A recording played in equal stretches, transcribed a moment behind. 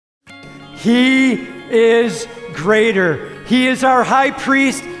He is greater. He is our high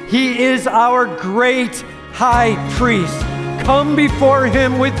priest. He is our great high priest. Come before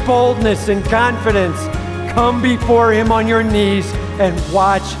him with boldness and confidence. Come before him on your knees and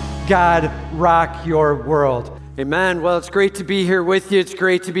watch God rock your world. Amen. Well, it's great to be here with you. It's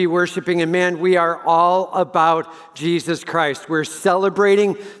great to be worshiping. And man, we are all about Jesus Christ. We're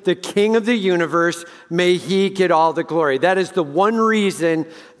celebrating the King of the universe. May he get all the glory. That is the one reason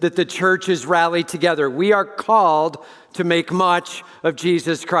that the church is rallied together. We are called to make much of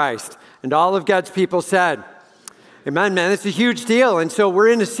Jesus Christ. And all of God's people said, amen, man. It's a huge deal. And so we're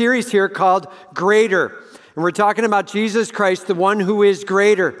in a series here called Greater. And we're talking about Jesus Christ, the one who is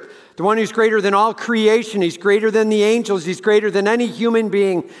greater. The one who's greater than all creation. He's greater than the angels. He's greater than any human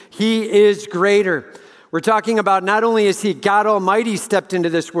being. He is greater. We're talking about not only is he God Almighty stepped into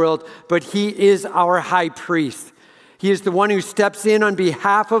this world, but he is our high priest. He is the one who steps in on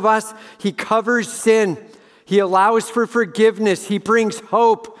behalf of us. He covers sin. He allows for forgiveness. He brings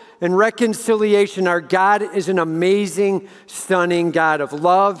hope and reconciliation. Our God is an amazing, stunning God of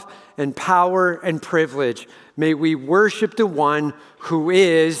love and power and privilege. May we worship the one who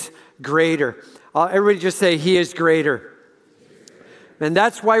is greater. Everybody just say, he is greater. And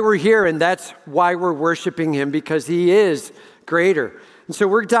that's why we're here, and that's why we're worshiping him, because he is greater. And so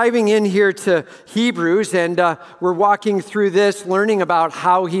we're diving in here to Hebrews, and we're walking through this, learning about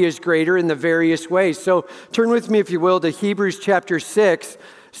how he is greater in the various ways. So turn with me, if you will, to Hebrews chapter 6,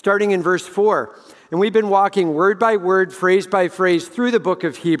 starting in verse 4. And we've been walking word by word, phrase by phrase through the book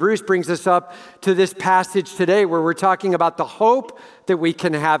of Hebrews, brings us up to this passage today where we're talking about the hope that we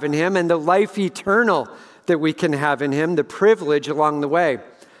can have in him and the life eternal that we can have in him, the privilege along the way.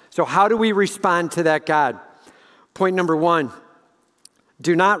 So how do we respond to that God? Point number one,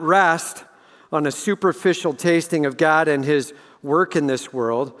 do not rest on a superficial tasting of God and his work in this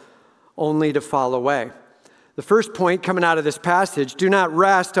world, only to fall away. The first point coming out of this passage, do not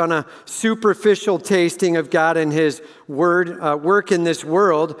rest on a superficial tasting of God and his work in this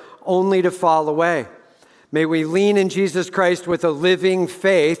world, only to fall away. May we lean in Jesus Christ with a living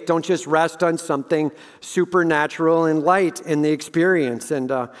faith. Don't just rest on something supernatural and light in the experience.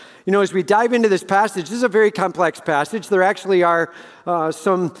 And, as we dive into this passage, this is a very complex passage. There actually are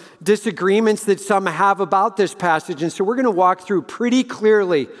some disagreements that some have about this passage. And so we're going to walk through pretty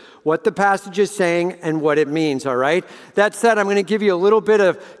clearly what the passage is saying and what it means, all right? That said, I'm going to give you a little bit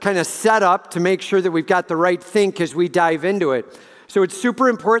of kind of setup to make sure that we've got the right think as we dive into it. So it's super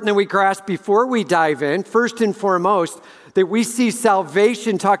important that we grasp before we dive in, first and foremost, that we see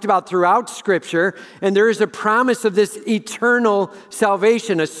salvation talked about throughout Scripture, and there is a promise of this eternal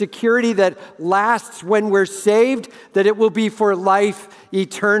salvation, a security that lasts when we're saved, that it will be for life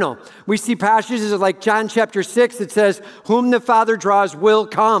eternal. We see passages like John chapter 6 that says, whom the Father draws will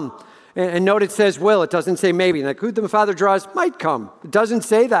come. And note it says will, it doesn't say maybe. Like who the Father draws might come. It doesn't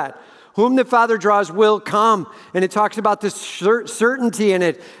say that. Whom the Father draws will come. And it talks about this certainty in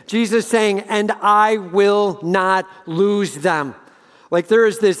it. Jesus saying, and I will not lose them. Like there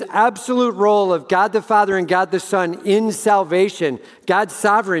is this absolute role of God the Father and God the Son in salvation, God's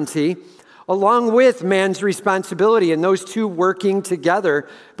sovereignty, along with man's responsibility, and those two working together.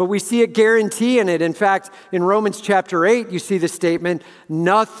 But we see a guarantee in it. In fact, in Romans chapter 8, you see the statement,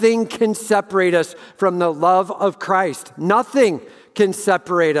 nothing can separate us from the love of Christ. Nothing can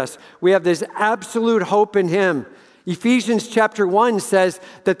separate us. We have this absolute hope in him. Ephesians chapter 1 says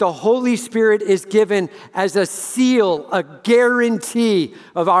that the Holy Spirit is given as a seal, a guarantee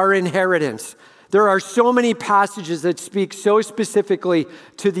of our inheritance. There are so many passages that speak so specifically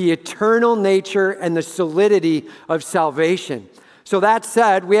to the eternal nature and the solidity of salvation. So that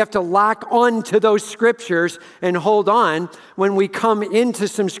said, we have to lock on to those scriptures and hold on when we come into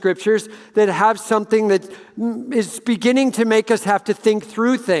some scriptures that have something that is beginning to make us have to think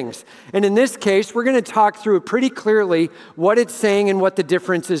through things. And in this case, we're going to talk through pretty clearly what it's saying and what the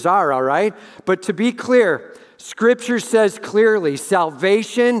differences are, all right? But to be clear, Scripture says clearly,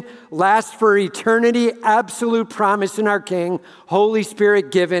 salvation lasts for eternity, absolute promise in our King, Holy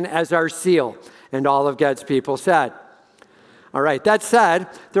Spirit given as our seal. And all of God's people said. All right, that said,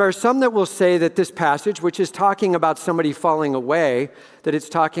 there are some that will say that this passage, which is talking about somebody falling away, that it's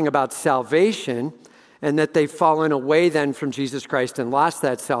talking about salvation, and that they've fallen away then from Jesus Christ and lost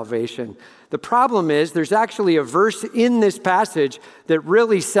that salvation. The problem is there's actually a verse in this passage that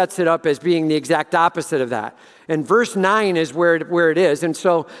really sets it up as being the exact opposite of that. And verse 9 is where it is. And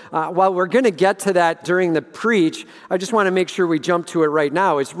so while we're going to get to that during the preach, I just want to make sure we jump to it right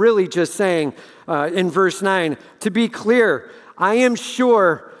now. It's really just saying in verse 9, to be clear, I am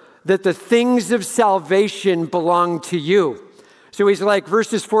sure that the things of salvation belong to you. So he's like,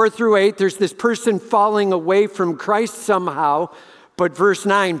 verses 4 through 8, there's this person falling away from Christ somehow. But verse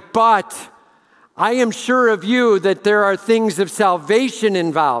 9, but I am sure of you that there are things of salvation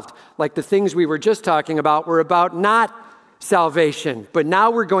involved. Like the things we were just talking about were about not salvation. But now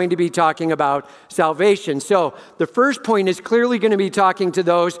we're going to be talking about salvation. So the first point is clearly going to be talking to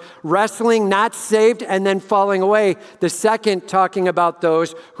those wrestling, not saved, and then falling away. The second, talking about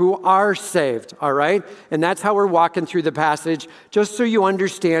those who are saved, all right? And that's how we're walking through the passage, just so you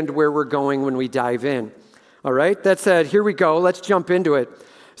understand where we're going when we dive in. All right? That said, here we go. Let's jump into it.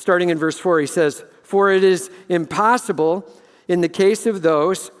 Starting in verse 4, he says, "For it is impossible in the case of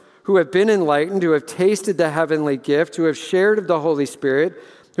those who have been enlightened, who have tasted the heavenly gift, who have shared of the Holy Spirit,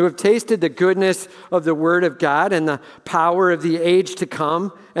 who have tasted the goodness of the Word of God and the power of the age to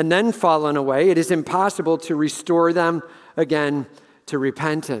come, and then fallen away. It is impossible to restore them again to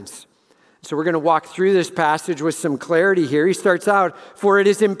repentance." So we're going to walk through this passage with some clarity here. He starts out, "For it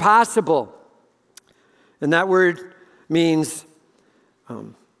is impossible." And that word means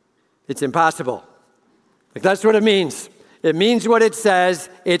it's impossible. Like that's what it means. It means what it says.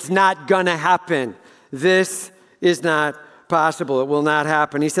 It's not going to happen. This is not possible. It will not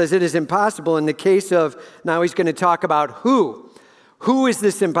happen. He says it is impossible in the case of, now he's going to talk about who. Who is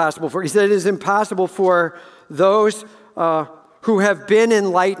this impossible for? He said it is impossible for those who have been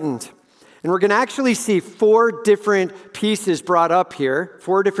enlightened. And we're going to actually see 4 different pieces brought up here,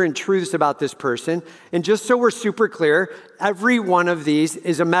 4 different truths about this person. And just so we're super clear, every one of these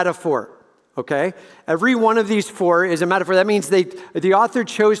is a metaphor. Okay? Every one of these 4 is a metaphor. That means the author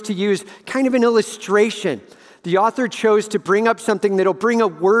chose to use kind of an illustration. The author chose to bring up something that'll bring a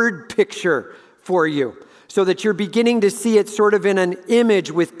word picture for you so that you're beginning to see it sort of in an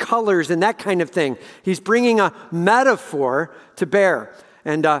image with colors and that kind of thing. He's bringing a metaphor to bear.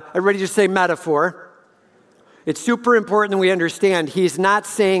 And everybody just say metaphor. It's super important that we understand he's not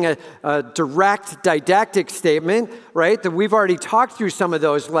saying a direct didactic statement, right? That we've already talked through some of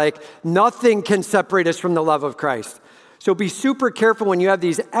those, like nothing can separate us from the love of Christ. So be super careful when you have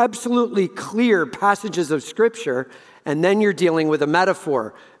these absolutely clear passages of Scripture and then you're dealing with a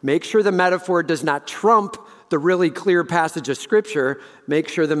metaphor. Make sure the metaphor does not trump the really clear passage of Scripture. Make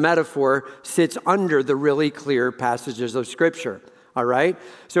sure the metaphor sits under the really clear passages of Scripture. All right?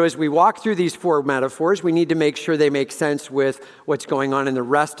 So as we walk through these 4 metaphors, we need to make sure they make sense with what's going on in the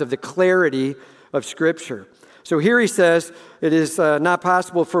rest of the clarity of Scripture. So here he says, it is not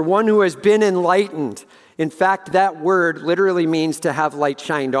possible for one who has been enlightened. In fact, that word literally means to have light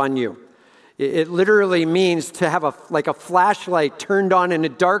shined on you. It literally means to have like a flashlight turned on in a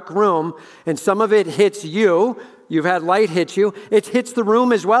dark room, and some of it hits you. You've had light hit you. It hits the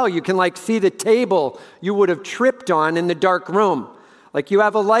room as well. You can like see the table you would have tripped on in the dark room. Like you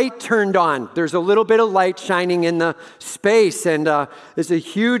have a light turned on. There's a little bit of light shining in the space. And it's a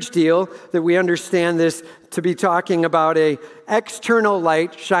huge deal that we understand this to be talking about a external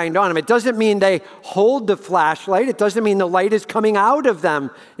light shined on them. It doesn't mean they hold the flashlight. It doesn't mean the light is coming out of them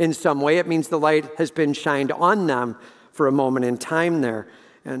in some way. It means the light has been shined on them for a moment in time there.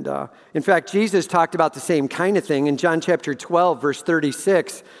 And in fact, Jesus talked about the same kind of thing. In John chapter 12, verse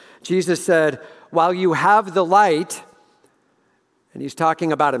 36, Jesus said, while you have the light, and he's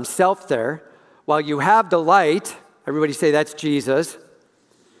talking about himself there. While you have the light, everybody say that's Jesus.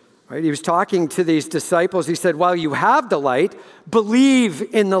 Right? He was talking to these disciples. He said, while you have the light,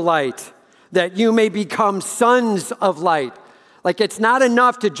 believe in the light, that you may become sons of light. Like it's not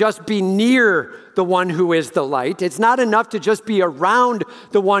enough to just be near the one who is the light. It's not enough to just be around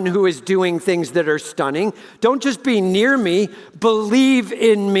the one who is doing things that are stunning. Don't just be near me. Believe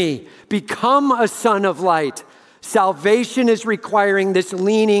in me. Become a son of light. Salvation is requiring this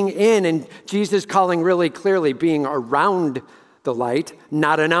leaning in, and Jesus calling really clearly being around the light,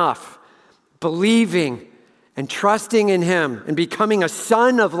 not enough. Believing and trusting in him and becoming a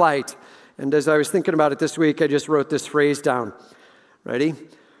son of light. And as I was thinking about it this week, I just wrote this phrase down. Ready?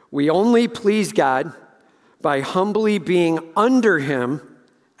 We only please God by humbly being under him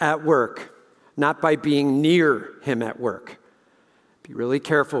at work, not by being near him at work. Be really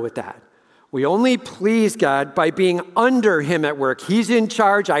careful with that. We only please God by being under him at work. He's in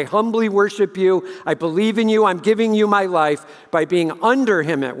charge. I humbly worship you. I believe in you. I'm giving you my life by being under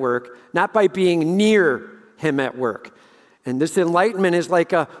him at work, not by being near him at work. And this enlightenment is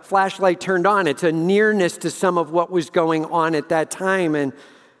like a flashlight turned on. It's a nearness to some of what was going on at that time. And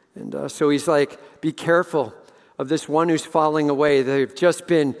so he's like, be careful of this one who's falling away. They've just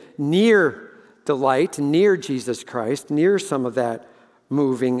been near the light, near Jesus Christ, near some of that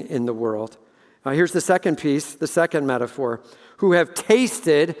moving in the world. Here's the second piece, the second metaphor. Who have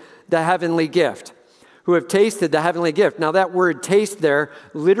tasted the heavenly gift. who have tasted the heavenly gift. Now that word taste there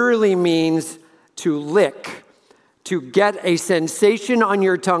literally means to lick, to get a sensation on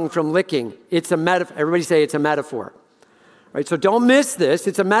your tongue from licking. It's a metaphor. Everybody say it's a metaphor. Right, so don't miss this.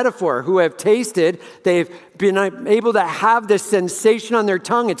 It's a metaphor. Who have tasted, they've been able to have this sensation on their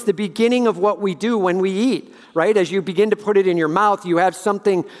tongue. It's the beginning of what we do when we eat, right? As you begin to put it in your mouth, you have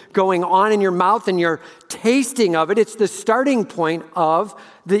something going on in your mouth and you're tasting of it. It's the starting point of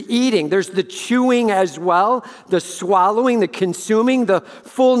the eating. There's the chewing as well, the swallowing, the consuming, the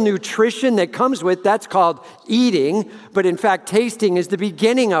full nutrition that comes with. That's called eating. But in fact, tasting is the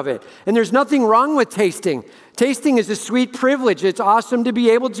beginning of it. And there's nothing wrong with tasting. Tasting is a sweet privilege. It's awesome to be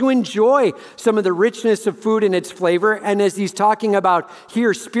able to enjoy some of the richness of food and its flavor. And as he's talking about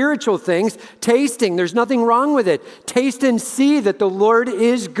here, spiritual things, tasting, there's nothing wrong with it. Taste and see that the Lord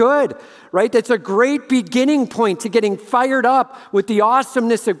is good, right? That's a great beginning point to getting fired up with the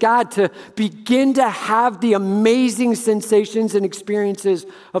awesomeness of God, to begin to have the amazing sensations and experiences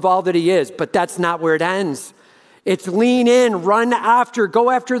of all that he is. But that's not where it ends. It's lean in, run after, go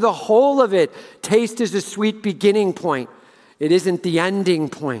after the whole of it. Taste is a sweet beginning point. It isn't the ending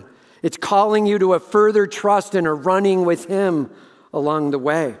point. It's calling you to a further trust and a running with him along the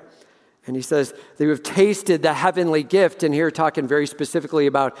way. And he says they have tasted the heavenly gift, and here talking very specifically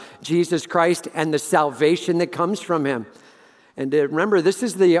about Jesus Christ and the salvation that comes from him. And remember, this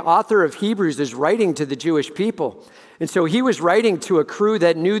is the author of Hebrews is writing to the Jewish people. And so he was writing to a crew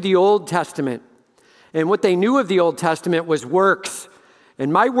that knew the Old Testament. And what they knew of the Old Testament was works.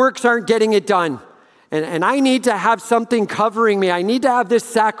 And my works aren't getting it done. And I need to have something covering me. I need to have this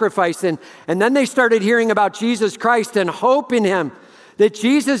sacrifice. And then they started hearing about Jesus Christ and hope in him. That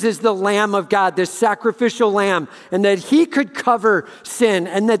Jesus is the Lamb of God, this sacrificial lamb. And that he could cover sin.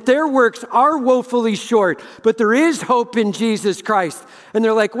 And that their works are woefully short. But there is hope in Jesus Christ. And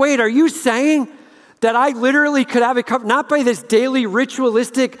they're like, wait, are you saying that I literally could have it covered, not by this daily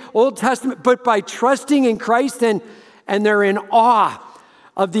ritualistic Old Testament, but by trusting in Christ? And they're in awe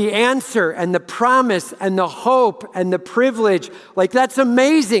of the answer and the promise and the hope and the privilege. Like, that's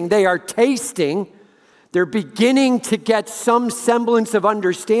amazing. They are tasting. They're beginning to get some semblance of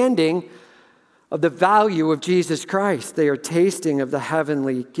understanding of the value of Jesus Christ. They are tasting of the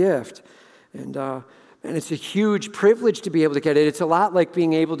heavenly gift. And it's a huge privilege to be able to get it. It's a lot like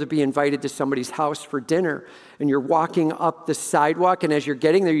being able to be invited to somebody's house for dinner. And you're walking up the sidewalk, and as you're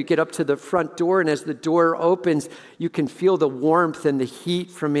getting there, you get up to the front door, and as the door opens, you can feel the warmth and the heat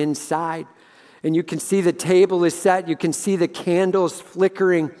from inside. And you can see the table is set. You can see the candles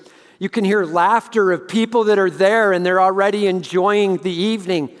flickering. You can hear laughter of people that are there, and they're already enjoying the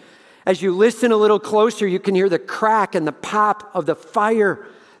evening. As you listen a little closer, you can hear the crack and the pop of the fire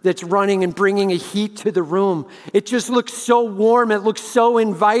that's running and bringing a heat to the room. It just looks so warm. It looks so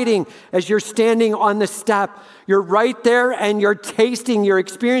inviting as you're standing on the step. You're right there and you're tasting, you're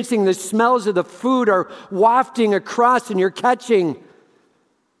experiencing the smells of the food are wafting across and you're catching,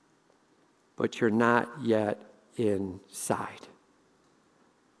 but you're not yet inside.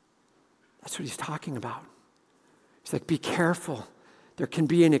 That's what he's talking about. He's like, be careful. There can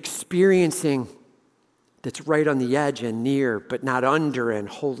be an experiencing that's right on the edge and near, but not under and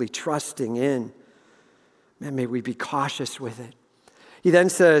wholly trusting in. Man, may we be cautious with it. He then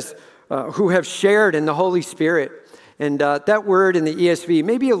says, who have shared in the Holy Spirit. And that word in the ESV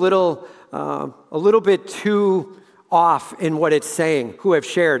may be a little bit too off in what it's saying, who have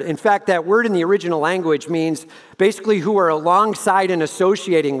shared. In fact, that word in the original language means basically who are alongside and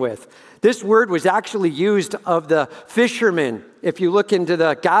associating with. This word was actually used of the fishermen. If you look into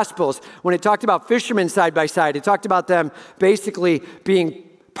the Gospels, when it talked about fishermen side by side, it talked about them basically being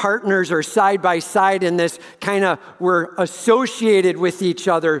partners or side by side in this kind of, we're associated with each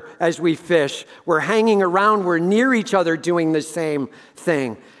other as we fish. We're hanging around, we're near each other doing the same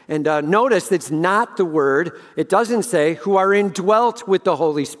thing. And notice it's not the word, it doesn't say who are indwelt with the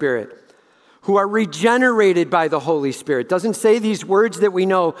Holy Spirit, who are regenerated by the Holy Spirit. It doesn't say these words that we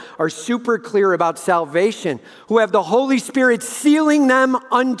know are super clear about salvation, who have the Holy Spirit sealing them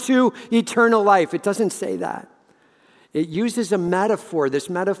unto eternal life. It doesn't say that. It uses a metaphor, this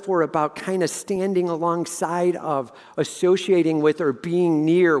metaphor about kind of standing alongside of, associating with, or being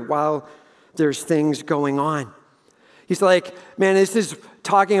near while there's things going on. He's like, man, this is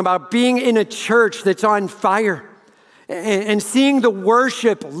talking about being in a church that's on fire and seeing the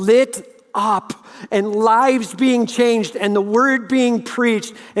worship lit up and lives being changed and the word being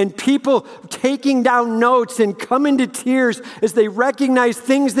preached and people taking down notes and coming to tears as they recognize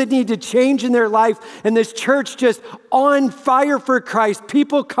things that need to change in their life, and this church just on fire for Christ,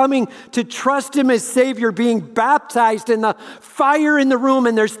 people coming to trust him as Savior, being baptized, and the fire in the room,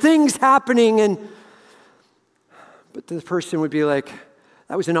 and there's things happening. And But the person would be like,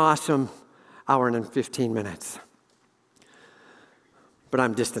 that was an awesome hour and 15 minutes. But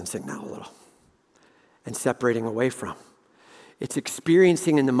I'm distancing now a little and separating away from. It's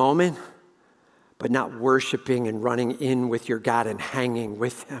experiencing in the moment, but not worshiping and running in with your God and hanging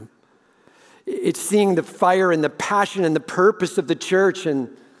with him. It's seeing the fire and the passion and the purpose of the church,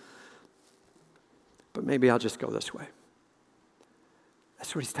 but maybe I'll just go this way.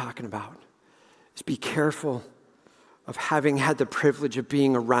 That's what he's talking about. Is be careful of having had the privilege of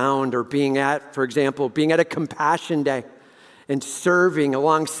being around or being at, for example, being at a compassion day and serving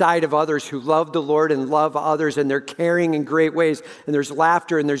alongside of others who love the Lord and love others, and they're caring in great ways, and there's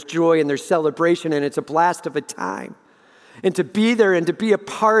laughter and there's joy and there's celebration, and it's a blast of a time. And to be there and to be a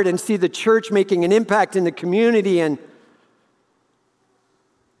part and see the church making an impact in the community, and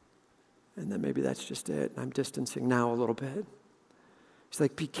then maybe that's just it. I'm distancing now a little bit. It's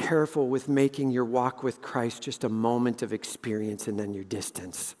like, be careful with making your walk with Christ just a moment of experience and then you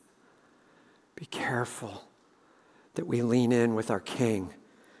distance. Be careful that we lean in with our King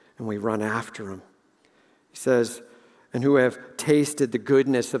and we run after him. He says, and who have tasted the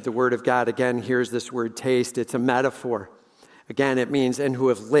goodness of the word of God. Again, here's this word taste. It's a metaphor. Again, it means, and who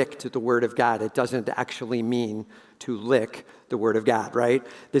have licked the word of God. It doesn't actually mean to lick the word of God, right?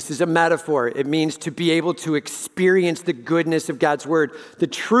 This is a metaphor. It means to be able to experience the goodness of God's word, the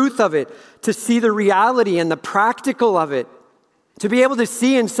truth of it, to see the reality and the practical of it, to be able to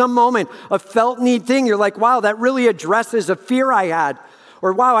see in some moment a felt need thing. You're like, wow, that really addresses a fear I had.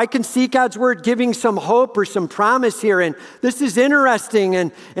 Or, wow, I can see God's word giving some hope or some promise here. And this is interesting.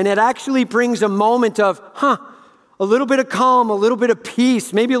 And it actually brings a moment of, a little bit of calm, a little bit of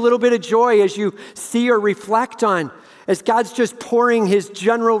peace, maybe a little bit of joy as you see or reflect on, as God's just pouring his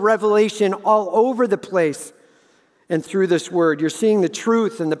general revelation all over the place. And through this word, you're seeing the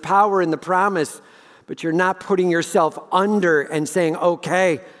truth and the power and the promise, but you're not putting yourself under and saying,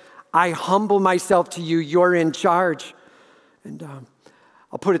 okay, I humble myself to you, you're in charge. And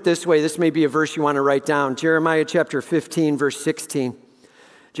I'll put it this way, this may be a verse you want to write down. Jeremiah chapter 15, verse 16.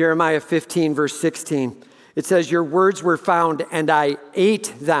 Jeremiah 15, verse 16. It says, your words were found and I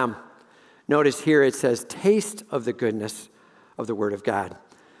ate them. Notice here it says, taste of the goodness of the word of God.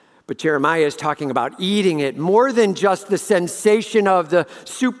 But Jeremiah is talking about eating it more than just the sensation of the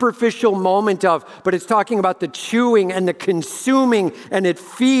superficial moment of, but it's talking about the chewing and the consuming, and it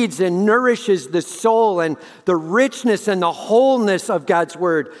feeds and nourishes the soul and the richness and the wholeness of God's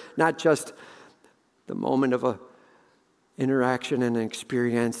word, not just the moment of a interaction and an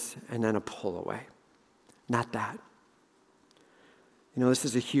experience and then a pull away. Not that. You know, this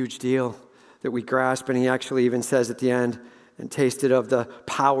is a huge deal that we grasp, and he actually even says at the end, and tasted of the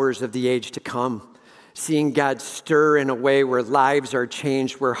powers of the age to come. Seeing God stir in a way where lives are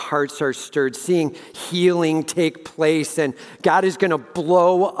changed, where hearts are stirred, seeing healing take place, and God is going to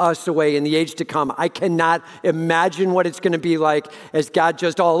blow us away in the age to come. I cannot imagine what it's going to be like as God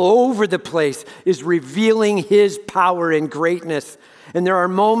just all over the place is revealing his power and greatness. And there are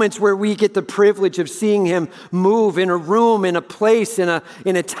moments where we get the privilege of seeing him move in a room, in a place, in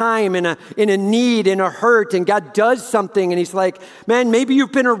a time, in a need, in a hurt. And God does something and he's like, man, maybe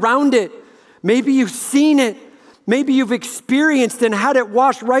you've been around it. Maybe you've seen it. Maybe you've experienced and had it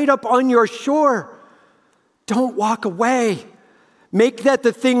wash right up on your shore. Don't walk away. Make that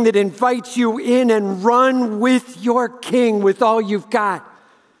the thing that invites you in and run with your King with all you've got.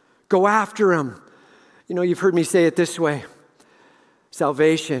 Go after him. You know, you've heard me say it this way.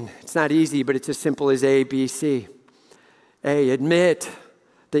 Salvation, it's not easy, but it's as simple as A, B, C. A, admit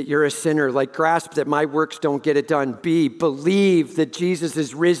that you're a sinner, like grasp that my works don't get it done. B, believe that Jesus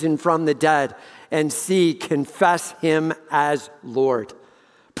is risen from the dead. And C, confess him as Lord.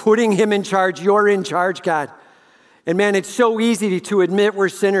 Putting him in charge, you're in charge, God. And man, it's so easy to admit we're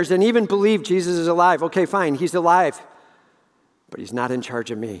sinners and even believe Jesus is alive. Okay, fine, he's alive, but he's not in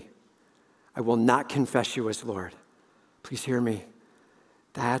charge of me. I will not confess you as Lord. Please hear me.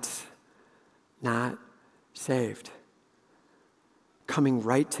 That's not saved. Coming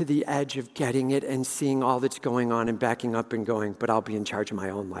right to the edge of getting it and seeing all that's going on and backing up and going, but I'll be in charge of my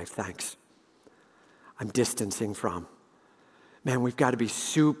own life, thanks. I'm distancing from. Man, we've got to be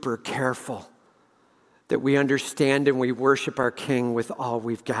super careful that we understand and we worship our King with all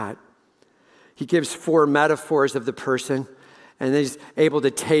we've got. He gives 4 metaphors of the person, and he's able to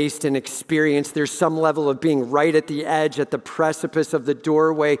taste and experience. There's some level of being right at the edge, at the precipice of the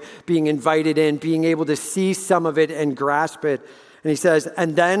doorway, being invited in, being able to see some of it and grasp it. And he says,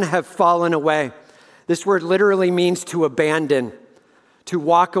 and then have fallen away. This word literally means to abandon, to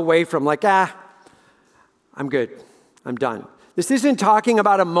walk away from, like, I'm good, I'm done. This isn't talking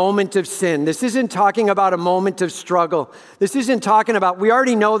about a moment of sin. This isn't talking about a moment of struggle. This isn't talking about, we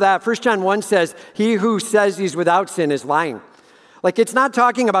already know that. 1 John 1 says, he who says he's without sin is lying. Like, it's not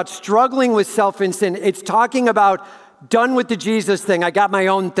talking about struggling with self and sin. It's talking about done with the Jesus thing. I got my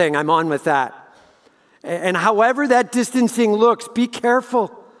own thing. I'm on with that. And however that distancing looks, be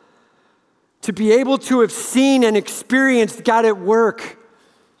careful to be able to have seen and experienced God at work,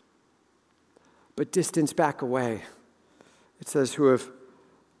 but distance back away. It says, who have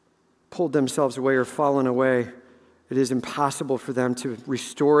pulled themselves away or fallen away, it is impossible for them to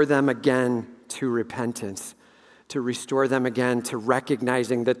restore them again to repentance, to restore them again to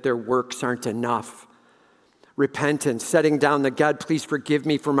recognizing that their works aren't enough. Repentance, setting down the God, please forgive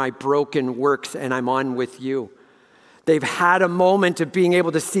me for my broken works, and I'm on with you. They've had a moment of being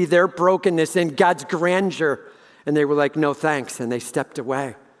able to see their brokenness in God's grandeur, and they were like, no thanks, and they stepped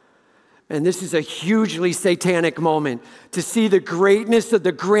away. And this is a hugely satanic moment, to see the greatness of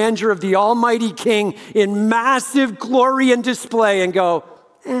the grandeur of the Almighty King in massive glory and display and go,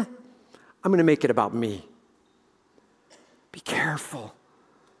 I'm going to make it about me. Be careful.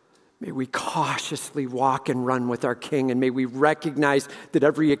 May we cautiously walk and run with our King, and may we recognize that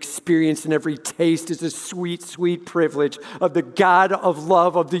every experience and every taste is a sweet, sweet privilege of the God of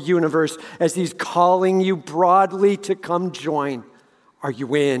love of the universe as he's calling you broadly to come join. Are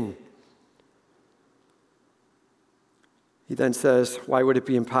you in? He then says, why would it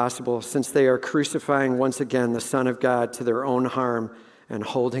be impossible, since they are crucifying once again the Son of God to their own harm and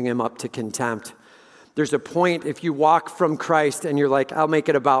holding him up to contempt? There's a point if you walk from Christ and you're like, I'll make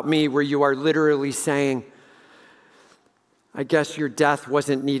it about me, where you are literally saying, I guess your death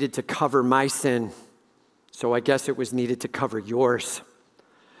wasn't needed to cover my sin, so I guess it was needed to cover yours.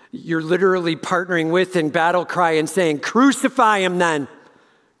 You're literally partnering with in battle cry and saying, crucify him then.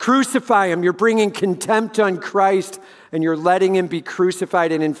 Crucify him. You're bringing contempt on Christ and you're letting him be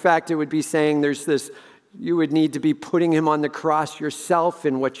crucified. And in fact, it would be saying you would need to be putting him on the cross yourself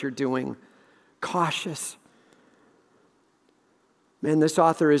in what you're doing. Cautious. Man, this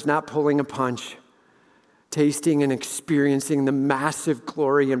author is not pulling a punch. Tasting and experiencing the massive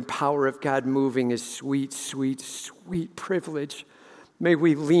glory and power of God moving is sweet, sweet, sweet privilege. May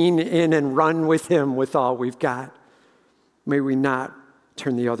we lean in and run with him with all we've got. May we not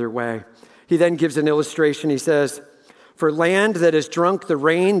turn the other way. He then gives an illustration. He says, for land that has drunk the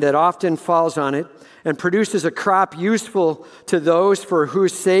rain that often falls on it and produces a crop useful to those for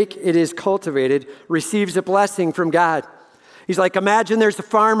whose sake it is cultivated, receives a blessing from God. He's like, imagine there's a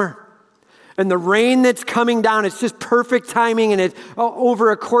farmer and the rain that's coming down, it's just perfect timing, and it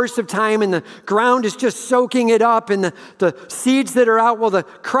over a course of time, and the ground is just soaking it up, and the seeds that are out, well, the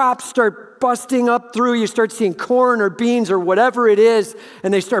crops start busting up through. You start seeing corn or beans or whatever it is,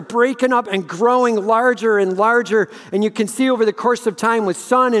 and they start breaking up and growing larger and larger, and you can see over the course of time with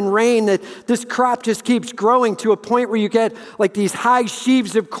sun and rain that this crop just keeps growing to a point where you get like these high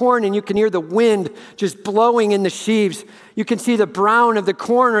sheaves of corn, and you can hear the wind just blowing in the sheaves. You can see the brown of the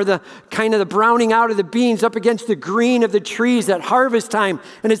corn, or the kind of the browning out of the beans up against the green of the trees at harvest time.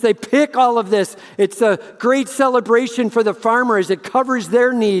 And as they pick all of this, it's a great celebration for the farmer as it covers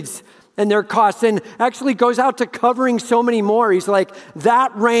their needs and their costs, and actually goes out to covering so many more. He's like,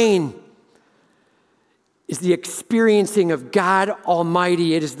 that rain is the experiencing of God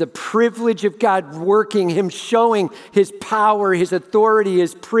Almighty. It is the privilege of God working, him showing his power, his authority,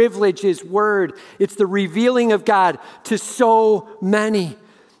 his privilege, his word. It's the revealing of God to so many.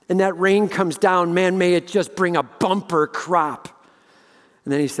 And that rain comes down, man, may it just bring a bumper crop.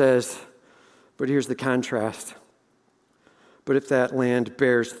 And then he says, but here's the contrast. But if that land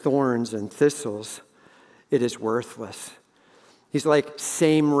bears thorns and thistles, it is worthless. He's like,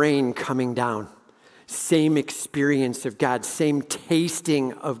 same rain coming down. Same experience of God, same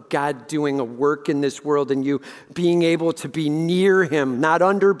tasting of God doing a work in this world, and you being able to be near him, not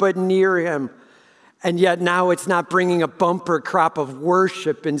under, but near him. And yet now it's not bringing a bumper crop of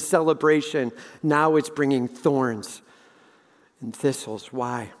worship and celebration. Now it's bringing thorns and thistles.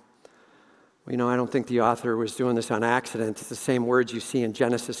 Why? Well, I don't think the author was doing this on accident. It's the same words you see in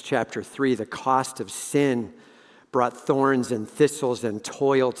Genesis chapter 3. The cost of sin brought thorns and thistles and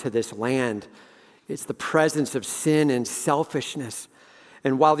toil to this land. It's the presence of sin and selfishness.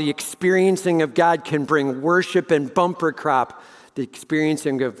 And while the experiencing of God can bring worship and bumper crop, the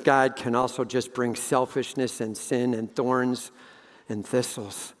experiencing of God can also just bring selfishness and sin and thorns and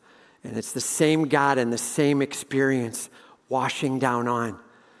thistles. And it's the same God and the same experience washing down on.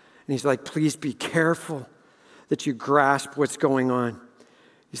 And he's like, please be careful that you grasp what's going on.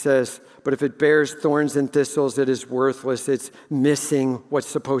 He says, but if it bears thorns and thistles, it is worthless. It's missing what's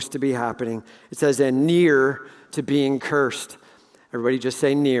supposed to be happening. It says, and near to being cursed. Everybody just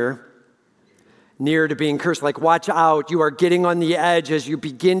say near. Near to being cursed. Like, watch out. You are getting on the edge as you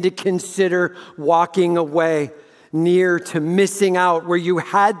begin to consider walking away. Near to missing out, where you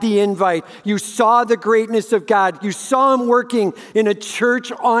had the invite. You saw the greatness of God. You saw him working in a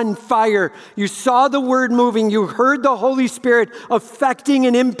church on fire. You saw the word moving. You heard the Holy Spirit affecting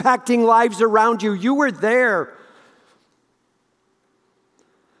and impacting lives around you. You were there.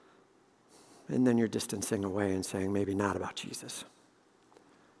 And then you're distancing away and saying, maybe not about Jesus.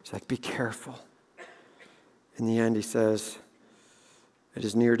 It's like, be careful. In the end, he says, it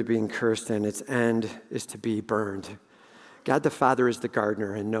is near to being cursed, and its end is to be burned. God the Father is the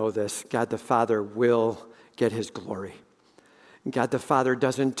gardener, and know this. God the Father will get his glory. God the Father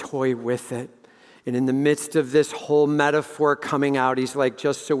doesn't toy with it. And in the midst of this whole metaphor coming out, he's like,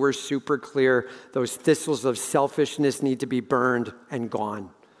 just so we're super clear, those thistles of selfishness need to be burned and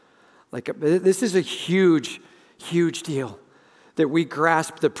gone. Like, this is a huge, huge deal. That we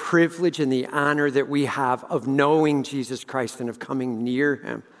grasp the privilege and the honor that we have of knowing Jesus Christ and of coming near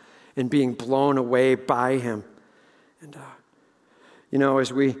him and being blown away by him. And,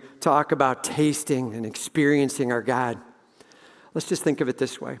 as we talk about tasting and experiencing our God, let's just think of it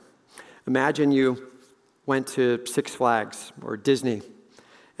this way. Imagine you went to Six Flags or Disney,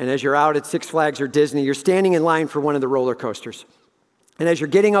 and as you're out at Six Flags or Disney, you're standing in line for one of the roller coasters. And as you're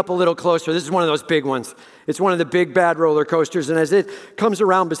getting up a little closer, this is one of those big ones. It's one of the big bad roller coasters. And as it comes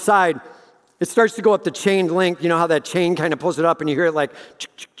around beside, it starts to go up the chain link. You know how that chain kind of pulls it up and you hear it like,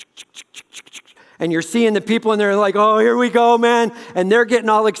 and you're seeing the people and they're like, oh, here we go, man. And they're getting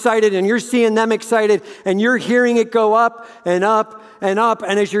all excited and you're seeing them excited and you're hearing it go up and up and up.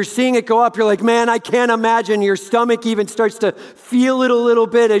 And as you're seeing it go up, you're like, man, I can't imagine. Your stomach even starts to feel it a little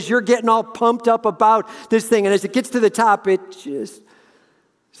bit as you're getting all pumped up about this thing. And as it gets to the top, it just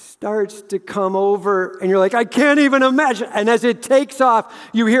starts to come over and you're like, I can't even imagine. And as it takes off,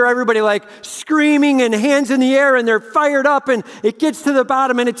 you hear everybody like screaming and hands in the air and they're fired up and it gets to the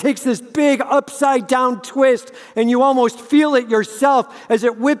bottom and it takes this big upside down twist and you almost feel it yourself as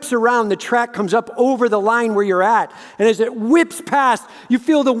it whips around. The track comes up over the line where you're at. And as it whips past, you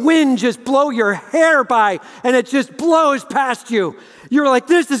feel the wind just blow your hair by and it just blows past you. You're like,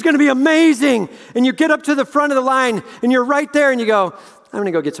 this is going to be amazing. And you get up to the front of the line and you're right there and you go, I'm going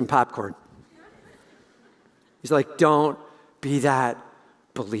to go get some popcorn. He's like, don't be that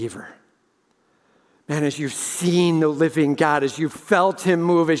believer. Man, as you've seen the living God, as you've felt him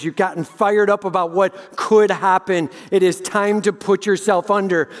move, as you've gotten fired up about what could happen, it is time to put yourself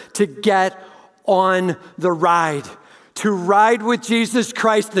under, to get on the ride, to ride with Jesus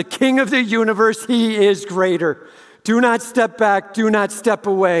Christ, the King of the universe. He is greater. Do not step back. Do not step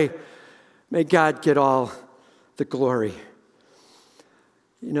away. May God get all the glory.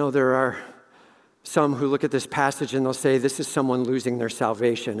 You know, there are some who look at this passage and they'll say, this is someone losing their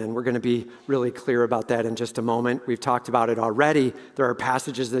salvation. And we're going to be really clear about that in just a moment. We've talked about it already. There are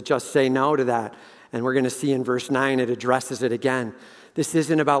passages that just say no to that. And we're going to see in verse 9, it addresses it again. This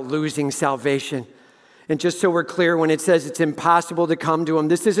isn't about losing salvation. And just so we're clear, when it says it's impossible to come to him,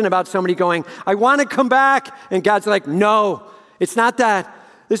 this isn't about somebody going, I want to come back. And God's like, no, it's not that.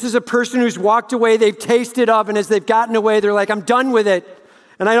 This is a person who's walked away, they've tasted of, and as they've gotten away, they're like, I'm done with it.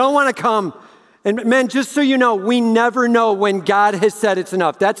 And I don't want to come. And men, just so you know, we never know when God has said it's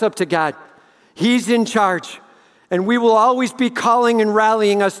enough. That's up to God. He's in charge. And we will always be calling and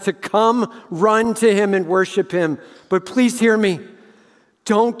rallying us to come, run to him and worship him. But please hear me.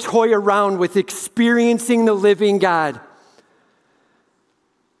 Don't toy around with experiencing the living God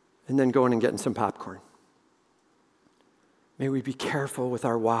and then going and getting some popcorn. May we be careful with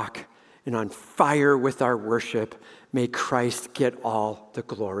our walk and on fire with our worship. May Christ get all the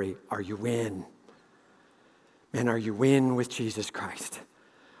glory. Are you in? Man, are you in with Jesus Christ?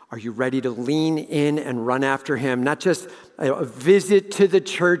 Are you ready to lean in and run after him? Not just a visit to the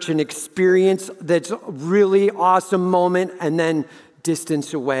church, an experience that's a really awesome moment, and then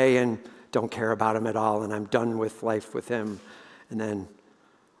distance away and don't care about him at all, and I'm done with life with him, and then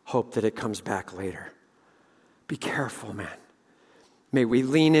hope that it comes back later. Be careful, man. May we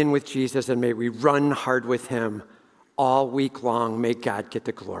lean in with Jesus and may we run hard with him all week long. May God get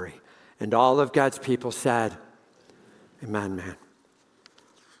the glory. And all of God's people said, amen, man.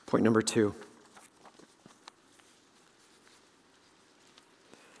 Point number 2.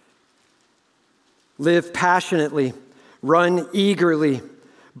 Live passionately, run eagerly,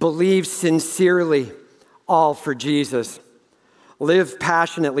 believe sincerely, all for Jesus. Live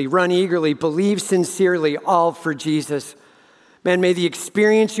passionately, run eagerly, believe sincerely, all for Jesus. Man, may the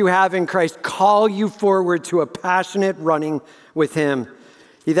experience you have in Christ call you forward to a passionate running with him.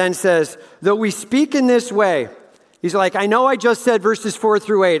 He then says, though we speak in this way, He's like, I know I just said verses 4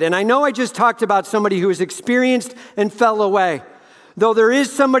 through 8, and I know I just talked about somebody who has experienced and fell away. Though there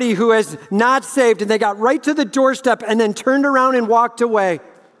is somebody who has not saved, and they got right to the doorstep and then turned around and walked away.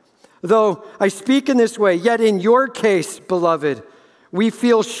 Though I speak in this way, yet in your case, beloved, we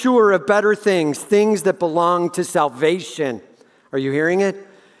feel sure of better things, things that belong to salvation. Are you hearing it?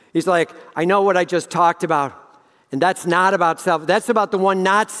 He's like, I know what I just talked about, and that's not about salvation. That's about the one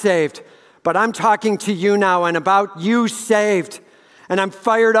not saved. But I'm talking to you now and about you saved, and I'm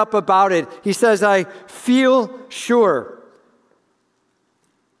fired up about it. He says, I feel sure.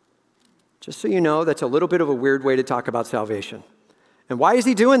 Just so you know, that's a little bit of a weird way to talk about salvation. And why is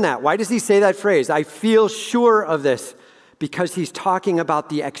he doing that? Why does he say that phrase? I feel sure of this. Because he's talking about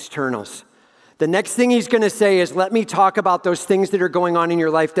the externals. The next thing he's going to say is, let me talk about those things that are going on in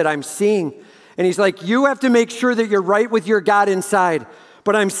your life that I'm seeing. And he's like, you have to make sure that you're right with your God inside.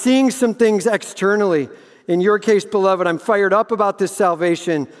 But I'm seeing some things externally. In your case, beloved, I'm fired up about this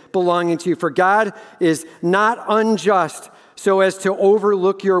salvation belonging to you. For God is not unjust so as to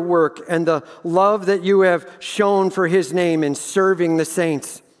overlook your work and the love that you have shown for his name in serving the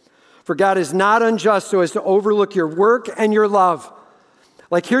saints. For God is not unjust so as to overlook your work and your love.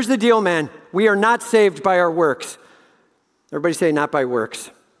 Like, here's the deal, man. We are not saved by our works. Everybody say, not by works.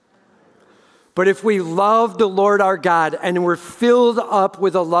 But if we love the Lord our God and we're filled up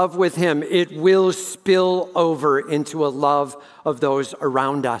with a love with him, it will spill over into a love of those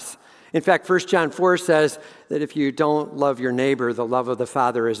around us. In fact, 1 John 4 says that if you don't love your neighbor, the love of the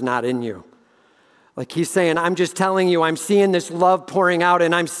Father is not in you. Like he's saying, I'm just telling you, I'm seeing this love pouring out,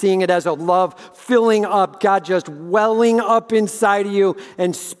 and I'm seeing it as a love filling up, God just welling up inside of you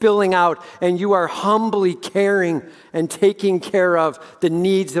and spilling out, and you are humbly caring and taking care of the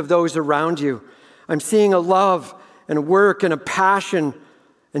needs of those around you. I'm seeing a love and a work and a passion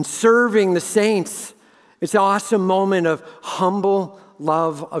and serving the saints. It's an awesome moment of humble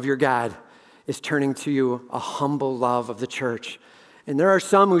love of your God is turning to you a humble love of the church. And there are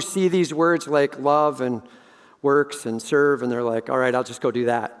some who see these words like love and works and serve, and they're like, all right, I'll just go do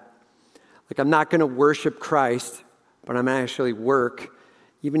that. Like, I'm not going to worship Christ, but I'm going to actually work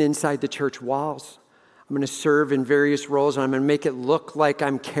even inside the church walls. I'm going to serve in various roles, and I'm going to make it look like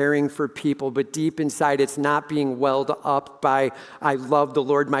I'm caring for people, but deep inside, it's not being welled up by, I love the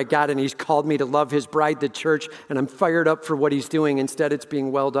Lord my God, and he's called me to love his bride, the church, and I'm fired up for what he's doing. Instead, it's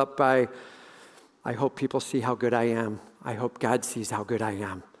being welled up by, I hope people see how good I am. I hope God sees how good I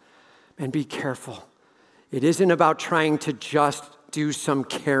am. And be careful. It isn't about trying to just do some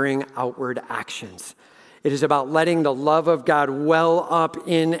caring outward actions. It is about letting the love of God well up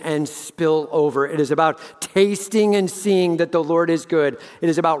in and spill over. It is about tasting and seeing that the Lord is good. It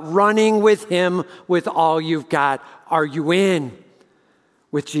is about running with him with all you've got. Are you in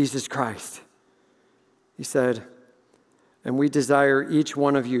with Jesus Christ? He said, and we desire each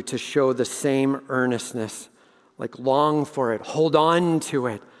one of you to show the same earnestness. Like, long for it, hold on to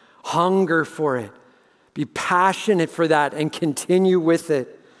it, hunger for it, be passionate for that and continue with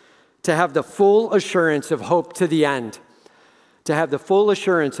it, to have the full assurance of hope to the end. To have the full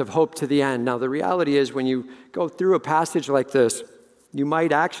assurance of hope to the end. Now, the reality is when you go through a passage like this, you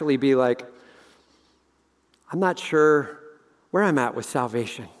might actually be like, I'm not sure where I'm at with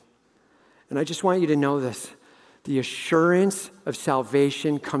salvation. And I just want you to know this. The assurance of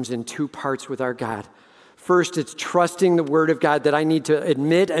salvation comes in two parts with our God. First, it's trusting the word of God that I need to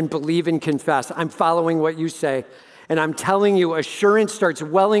admit and believe and confess. I'm following what you say. And I'm telling you, assurance starts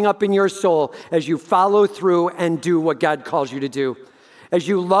welling up in your soul as you follow through and do what God calls you to do. As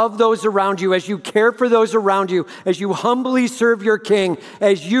you love those around you, as you care for those around you, as you humbly serve your King,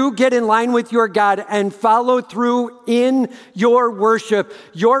 as you get in line with your God and follow through in your worship,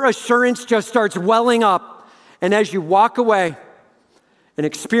 your assurance just starts welling up. And as you walk away and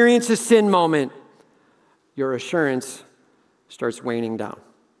experience a sin moment, your assurance starts waning down.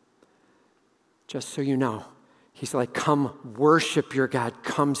 Just so you know, he's like, come worship your God.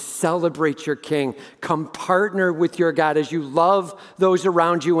 Come celebrate your King. Come partner with your God as you love those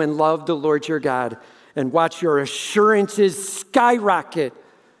around you and love the Lord your God. And watch your assurances skyrocket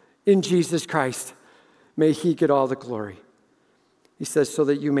in Jesus Christ. May he get all the glory. He says, so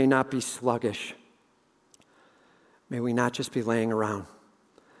that you may not be sluggish. May we not just be laying around.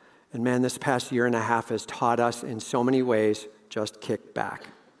 And man, this past year and a half has taught us in so many ways, just kick back.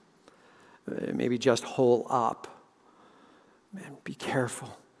 Maybe just hole up. Man, be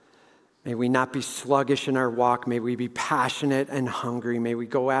careful. May we not be sluggish in our walk. May we be passionate and hungry. May we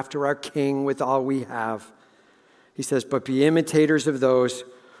go after our King with all we have. He says, but be imitators of those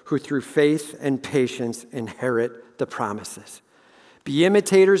who through faith and patience inherit the promises. Be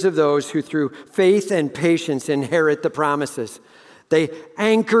imitators of those who through faith and patience inherit the promises. They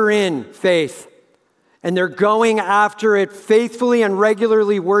anchor in faith, and they're going after it faithfully and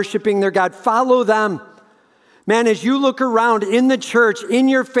regularly worshiping their God. Follow them. Man, as you look around in the church, in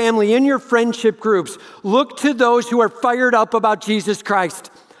your family, in your friendship groups, look to those who are fired up about Jesus Christ.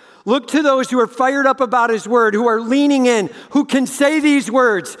 Look to those who are fired up about his word, who are leaning in, who can say these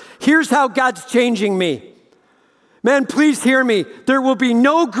words. Here's how God's changing me. Man, please hear me. There will be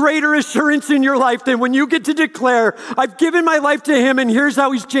no greater assurance in your life than when you get to declare, I've given my life to him and here's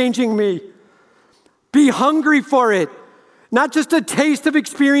how he's changing me. Be hungry for it. Not just a taste of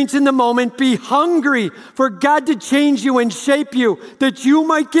experience in the moment. Be hungry for God to change you and shape you that you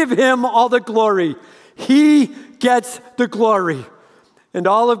might give him all the glory. He gets the glory. And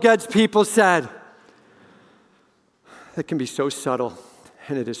all of God's people said, that can be so subtle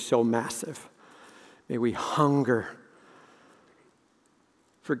and it is so massive. May we hunger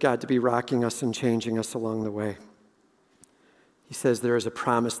for God to be rocking us and changing us along the way. He says there is a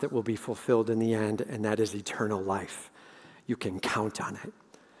promise that will be fulfilled in the end, and that is eternal life. You can count on it.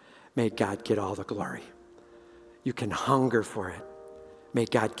 May God get all the glory. You can hunger for it. May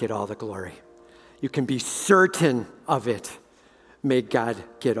God get all the glory. You can be certain of it. May God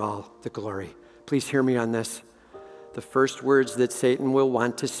get all the glory. Please hear me on this. The first words that Satan will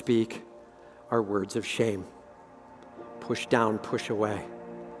want to speak are words of shame. Push down, push away.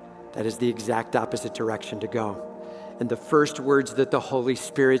 That is the exact opposite direction to go. And the first words that the Holy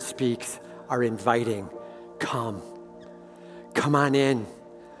Spirit speaks are inviting. Come. Come on in.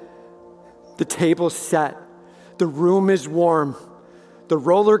 The table's set. The room is warm. The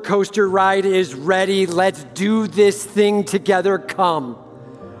roller coaster ride is ready. Let's do this thing together. Come.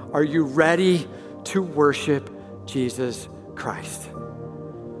 Are you ready to worship Jesus Christ?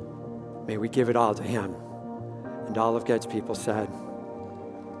 May we give it all to him. And all of God's people said,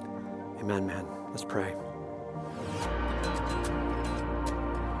 amen, man. Let's pray.